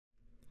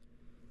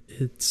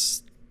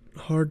It's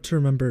hard to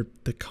remember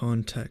the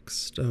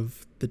context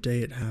of the day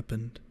it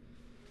happened.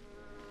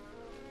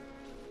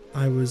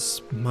 I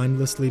was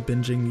mindlessly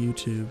binging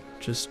YouTube,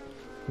 just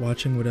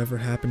watching whatever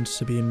happened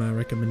to be in my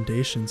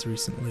recommendations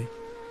recently.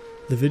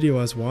 The video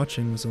I was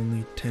watching was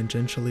only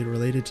tangentially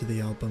related to the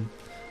album,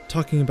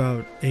 talking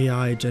about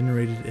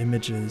AI-generated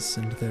images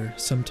and their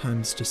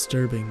sometimes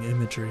disturbing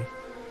imagery.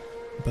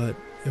 But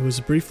it was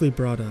briefly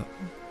brought up.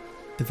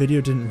 The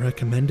video didn't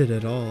recommend it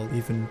at all,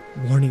 even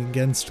warning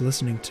against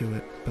listening to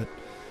it, but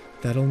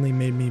that only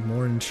made me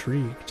more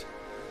intrigued.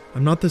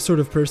 I'm not the sort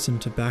of person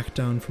to back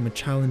down from a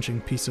challenging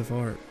piece of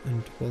art,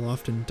 and will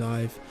often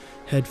dive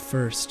head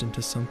first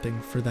into something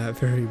for that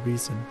very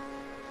reason.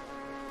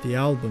 The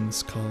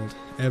album's called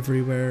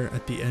Everywhere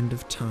at the End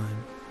of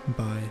Time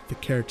by The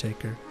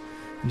Caretaker,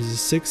 and is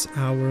a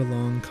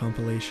 6-hour-long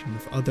compilation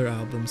of other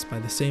albums by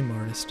the same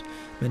artist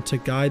meant to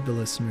guide the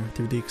listener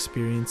through the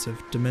experience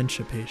of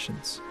dementia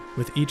patients,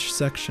 with each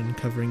section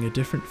covering a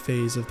different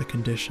phase of the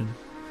condition.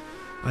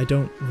 I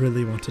don't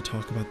really want to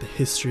talk about the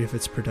history of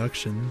its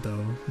production,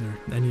 though,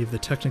 or any of the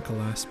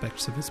technical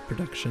aspects of its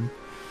production,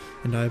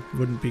 and I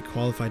wouldn't be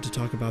qualified to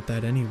talk about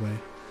that anyway.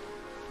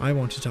 I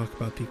want to talk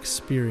about the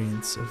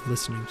experience of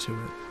listening to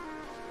it.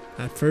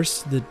 At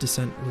first, the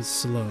descent was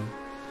slow.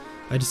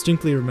 I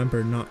distinctly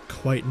remember not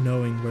quite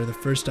knowing where the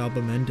first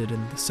album ended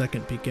and the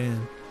second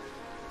began.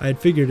 I had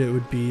figured it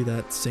would be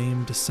that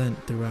same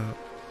descent throughout.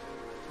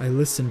 I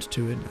listened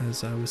to it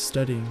as I was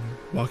studying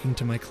or walking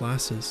to my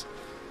classes.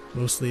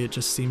 Mostly it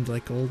just seemed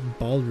like old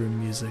ballroom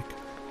music.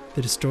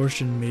 The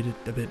distortion made it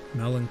a bit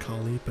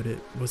melancholy, but it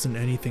wasn't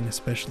anything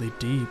especially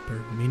deep or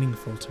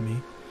meaningful to me.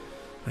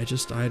 I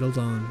just idled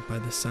on by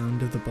the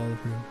sound of the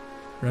ballroom,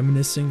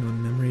 reminiscing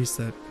on memories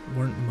that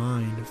weren't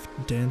mine of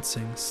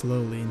dancing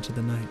slowly into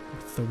the night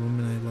with the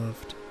woman I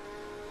loved.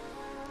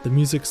 The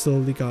music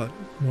slowly got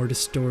more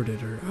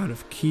distorted or out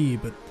of key,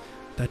 but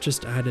that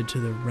just added to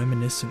the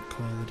reminiscent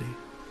quality.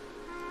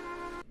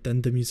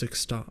 Then the music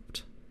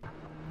stopped.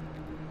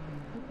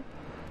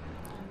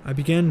 I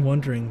began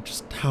wondering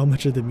just how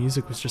much of the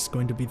music was just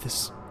going to be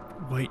this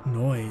white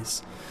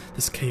noise,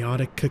 this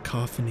chaotic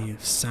cacophony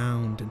of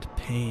sound and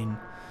pain.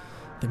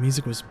 The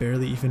music was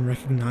barely even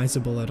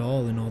recognizable at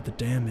all in all the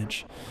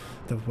damage,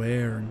 the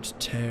wear and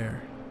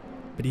tear.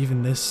 But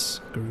even this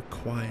grew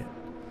quiet.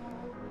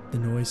 The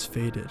noise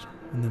faded,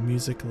 and the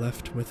music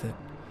left with it.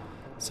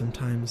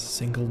 Sometimes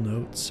single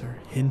notes or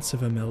hints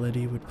of a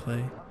melody would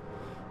play.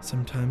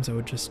 Sometimes I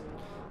would just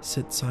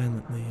sit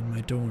silently in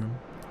my dorm,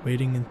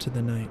 waiting into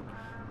the night,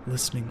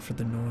 listening for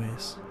the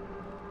noise.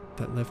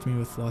 That left me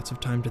with lots of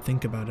time to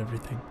think about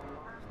everything.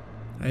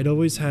 I had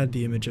always had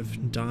the image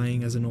of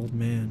dying as an old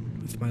man,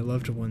 with my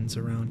loved ones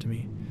around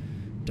me,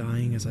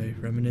 dying as I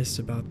reminisce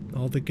about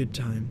all the good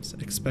times,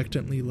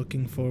 expectantly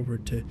looking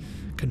forward to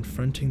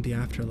confronting the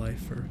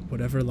afterlife or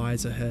whatever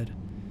lies ahead.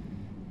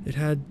 It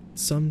had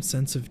some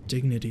sense of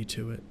dignity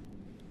to it.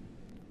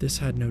 This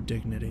had no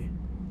dignity.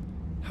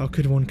 How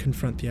could one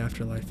confront the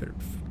afterlife if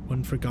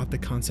one forgot the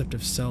concept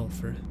of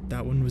self, or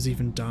that one was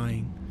even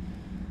dying?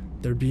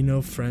 There'd be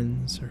no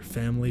friends or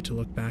family to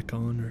look back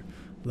on, or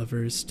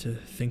lovers to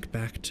think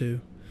back to,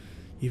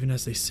 even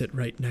as they sit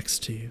right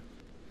next to you.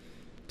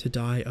 To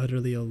die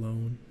utterly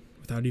alone,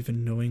 without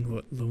even knowing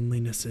what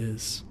loneliness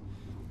is.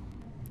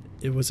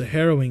 It was a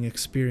harrowing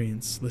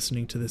experience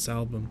listening to this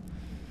album.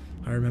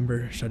 I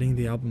remember shutting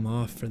the album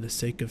off for the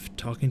sake of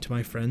talking to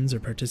my friends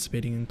or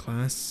participating in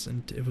class,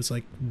 and it was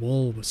like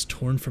wool was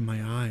torn from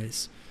my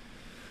eyes.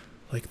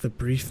 Like the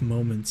brief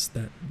moments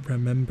that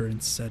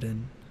remembrance set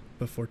in,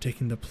 before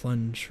taking the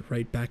plunge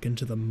right back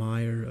into the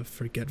mire of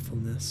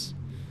forgetfulness.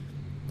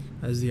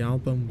 As the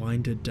album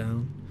winded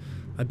down,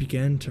 I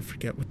began to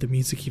forget what the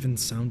music even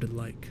sounded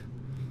like.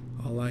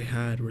 All I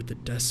had were the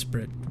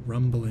desperate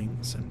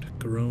rumblings and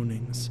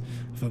groanings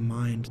of a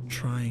mind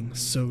trying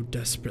so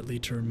desperately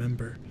to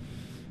remember,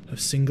 of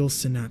single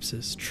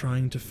synapses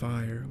trying to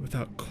fire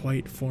without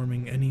quite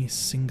forming any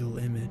single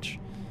image,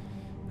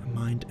 a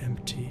mind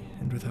empty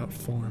and without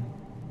form.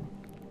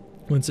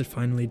 Once it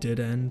finally did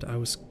end, I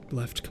was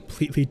left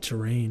completely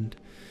drained.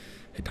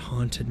 It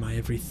haunted my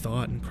every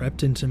thought and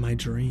crept into my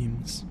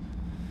dreams.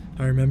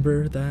 I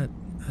remember that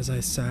as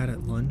I sat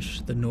at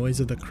lunch, the noise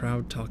of the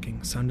crowd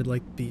talking sounded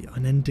like the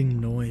unending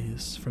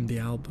noise from the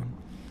album.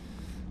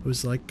 It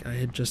was like I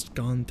had just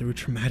gone through a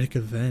traumatic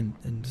event,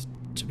 and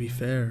to be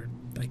fair,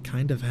 I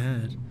kind of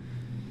had.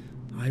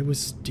 I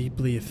was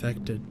deeply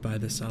affected by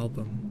this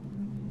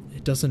album.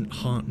 It doesn't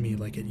haunt me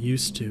like it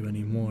used to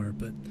anymore,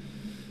 but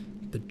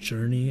the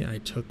journey I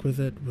took with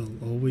it will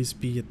always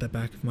be at the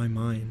back of my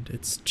mind.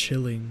 Its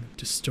chilling,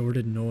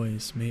 distorted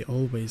noise may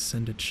always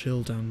send a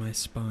chill down my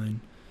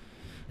spine,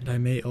 and I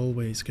may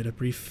always get a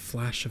brief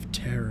flash of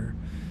terror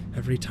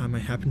every time I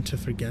happen to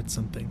forget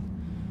something.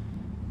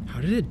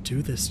 How did it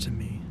do this to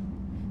me?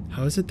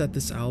 How is it that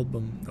this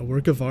album, a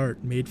work of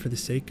art made for the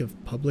sake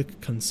of public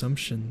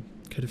consumption,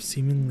 could have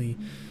seemingly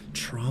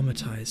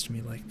traumatized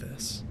me like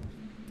this?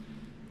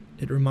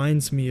 It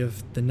reminds me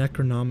of the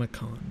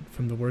Necronomicon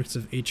from the works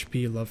of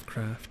H.P.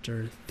 Lovecraft,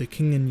 or The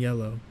King in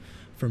Yellow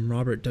from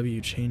Robert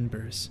W.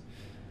 Chambers.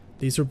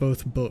 These were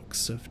both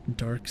books of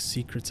dark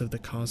secrets of the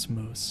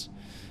cosmos,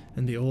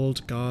 and the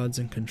old gods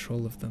in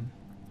control of them.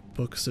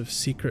 Books of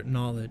secret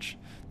knowledge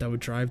that would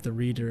drive the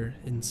reader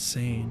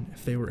insane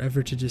if they were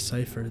ever to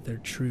decipher their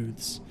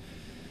truths.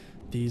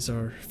 These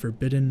are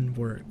forbidden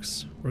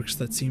works, works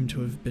that seem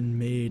to have been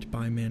made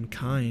by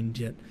mankind,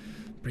 yet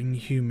bring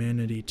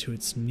humanity to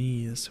its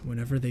knees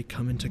whenever they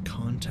come into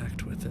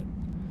contact with it.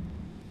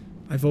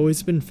 I've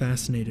always been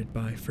fascinated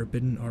by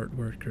forbidden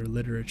artwork or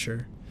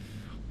literature.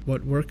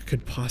 What work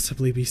could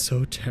possibly be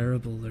so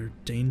terrible or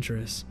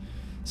dangerous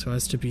so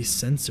as to be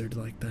censored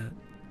like that?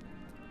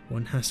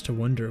 One has to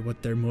wonder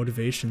what their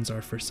motivations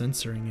are for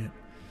censoring it.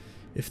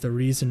 If the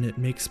reason it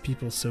makes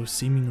people so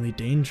seemingly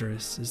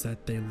dangerous is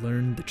that they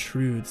learn the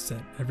truths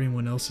that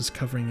everyone else is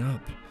covering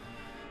up,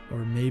 or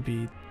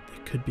maybe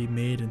it could be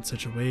made in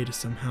such a way to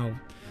somehow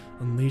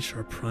unleash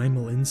our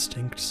primal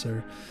instincts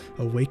or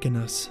awaken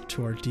us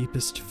to our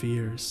deepest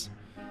fears.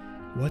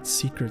 What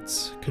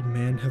secrets could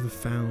man have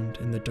found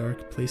in the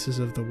dark places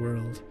of the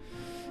world,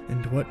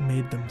 and what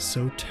made them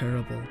so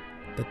terrible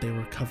that they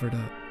were covered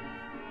up?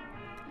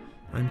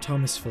 I'm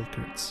Thomas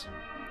Folkerts.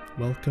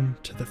 Welcome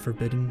to the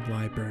Forbidden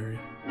Library.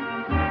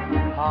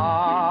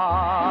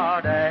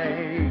 Heartaches,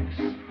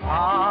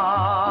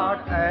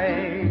 heartaches,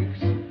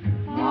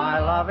 my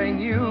loving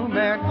you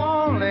meant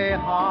only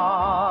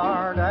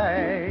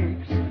heartaches.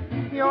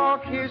 Your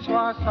kiss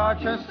was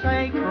such a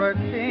sacred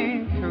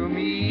thing to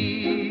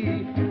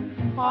me.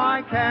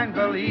 I can't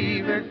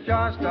believe it's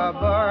just a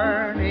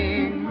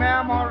burning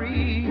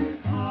memory.